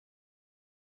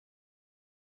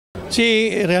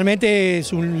Sí, realmente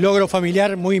es un logro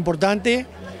familiar muy importante.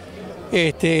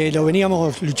 Lo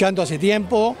veníamos luchando hace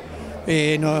tiempo.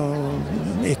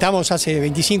 Estamos hace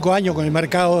 25 años con el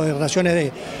mercado de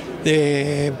raciones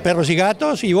de perros y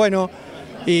gatos y bueno,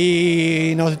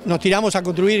 nos tiramos a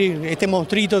construir este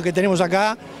monstruito que tenemos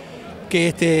acá,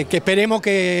 que esperemos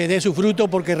que dé su fruto,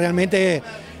 porque realmente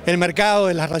el mercado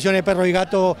de las raciones de perros y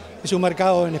gatos es un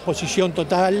mercado en exposición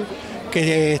total,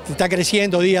 que está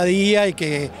creciendo día a día y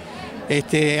que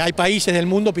hay países del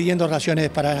mundo pidiendo raciones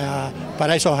para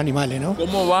esos animales, ¿no?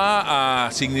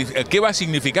 ¿Qué va a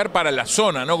significar para la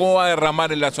zona, ¿no? ¿Cómo va a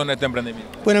derramar en la zona este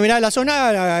emprendimiento? Bueno, mirá, la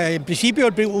zona, en principio,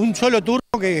 un solo turno,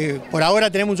 que por ahora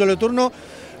tenemos un solo turno,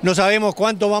 no sabemos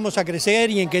cuánto vamos a crecer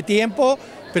y en qué tiempo,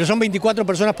 pero son 24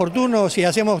 personas por turno. Si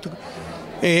hacemos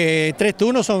 3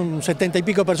 turnos, son 70 y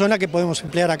pico personas que podemos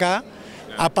emplear acá.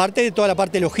 Aparte de toda la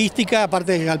parte logística,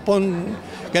 aparte del galpón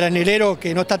granelero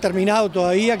que no está terminado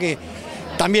todavía, que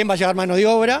también va a llegar mano de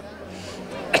obra.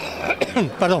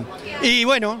 Perdón. Y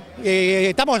bueno,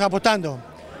 estamos apostando,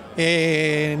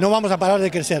 no vamos a parar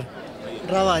de crecer.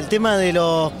 Rava, el tema de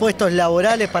los puestos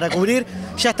laborales para cubrir,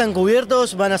 ¿ya están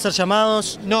cubiertos? ¿Van a ser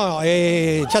llamados? No,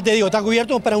 ya te digo, están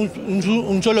cubiertos para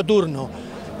un solo turno.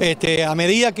 A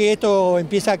medida que esto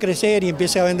empieza a crecer y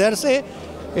empiece a venderse,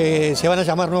 se van a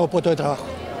llamar nuevos puestos de trabajo.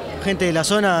 ¿Gente de la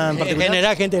zona en particular? En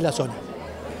general, gente de la zona.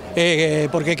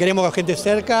 Porque queremos gente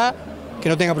cerca, que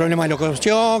no tenga problemas de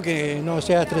locomoción, que no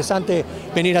sea estresante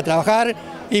venir a trabajar,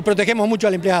 y protegemos mucho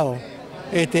al empleado.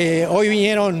 Hoy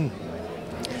vinieron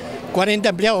 40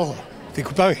 empleados,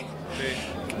 disculpame,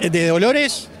 de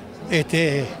Dolores,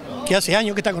 que hace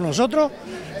años que está con nosotros,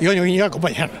 y hoy nos vinieron a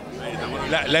acompañarnos.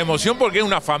 La emoción porque es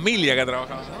una familia que ha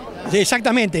trabajado, ¿no?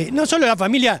 Exactamente, no solo la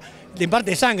familia de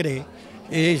parte de sangre,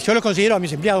 yo los considero a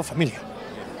mis empleados familia.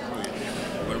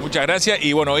 Bueno, muchas gracias.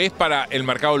 Y bueno, ¿es para el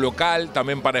mercado local,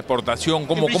 también para exportación?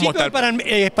 ¿Cómo está?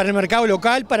 Es para el mercado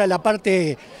local, para la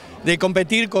parte de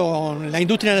competir con la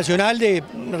industria nacional de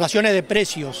raciones de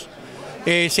precios.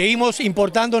 Seguimos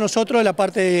importando nosotros la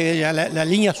parte de la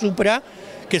línea Supra,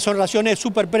 que son raciones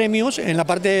super premiums en la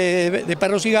parte de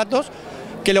perros y gatos,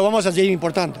 que lo vamos a seguir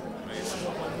importando.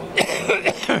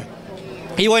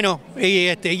 Y bueno,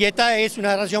 esta es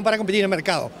una ración para competir en el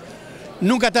mercado.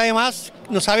 Nunca está de más,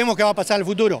 no sabemos qué va a pasar en el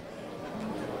futuro.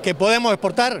 ¿Que podemos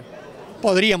exportar?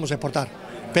 Podríamos exportar.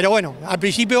 Pero bueno, al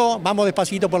principio vamos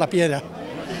despacito por las piedras.